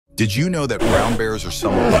Did you know that brown bears are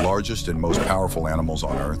some of the largest and most powerful animals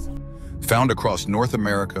on Earth? Found across North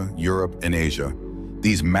America, Europe, and Asia,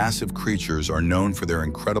 these massive creatures are known for their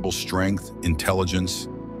incredible strength, intelligence,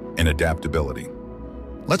 and adaptability.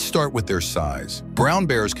 Let's start with their size. Brown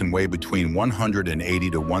bears can weigh between 180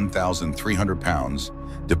 to 1,300 pounds,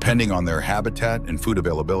 depending on their habitat and food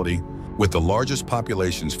availability, with the largest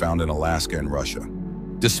populations found in Alaska and Russia.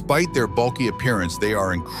 Despite their bulky appearance, they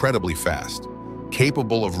are incredibly fast,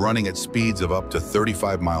 capable of running at speeds of up to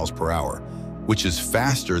 35 miles per hour, which is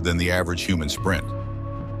faster than the average human sprint.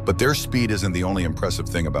 But their speed isn't the only impressive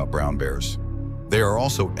thing about brown bears. They are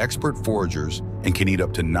also expert foragers and can eat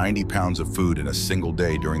up to 90 pounds of food in a single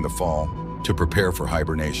day during the fall to prepare for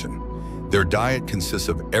hibernation. Their diet consists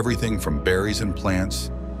of everything from berries and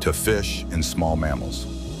plants to fish and small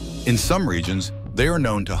mammals. In some regions, they are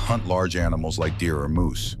known to hunt large animals like deer or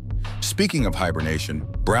moose. Speaking of hibernation,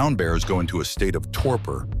 brown bears go into a state of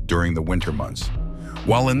torpor during the winter months.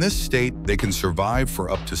 While in this state, they can survive for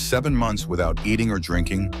up to 7 months without eating or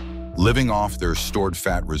drinking, living off their stored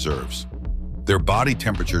fat reserves. Their body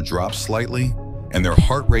temperature drops slightly, and their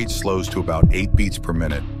heart rate slows to about 8 beats per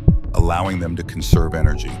minute, allowing them to conserve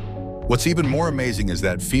energy. What's even more amazing is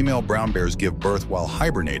that female brown bears give birth while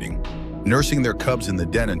hibernating, nursing their cubs in the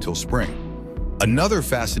den until spring. Another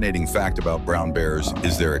fascinating fact about brown bears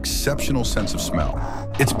is their exceptional sense of smell.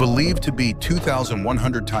 It's believed to be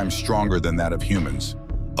 2,100 times stronger than that of humans,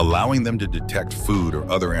 allowing them to detect food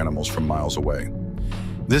or other animals from miles away.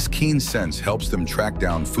 This keen sense helps them track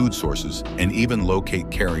down food sources and even locate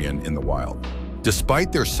carrion in the wild.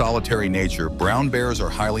 Despite their solitary nature, brown bears are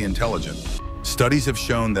highly intelligent. Studies have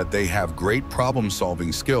shown that they have great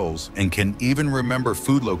problem-solving skills and can even remember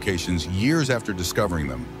food locations years after discovering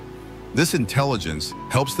them. This intelligence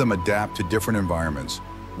helps them adapt to different environments,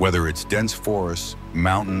 whether it's dense forests,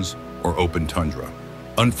 mountains, or open tundra.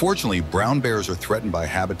 Unfortunately, brown bears are threatened by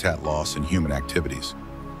habitat loss and human activities.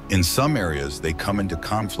 In some areas, they come into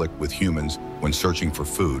conflict with humans when searching for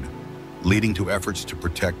food, leading to efforts to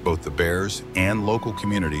protect both the bears and local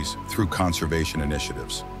communities through conservation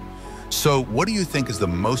initiatives. So, what do you think is the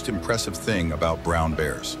most impressive thing about brown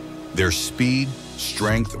bears? Their speed,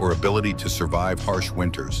 strength, or ability to survive harsh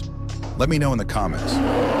winters? Let me know in the comments.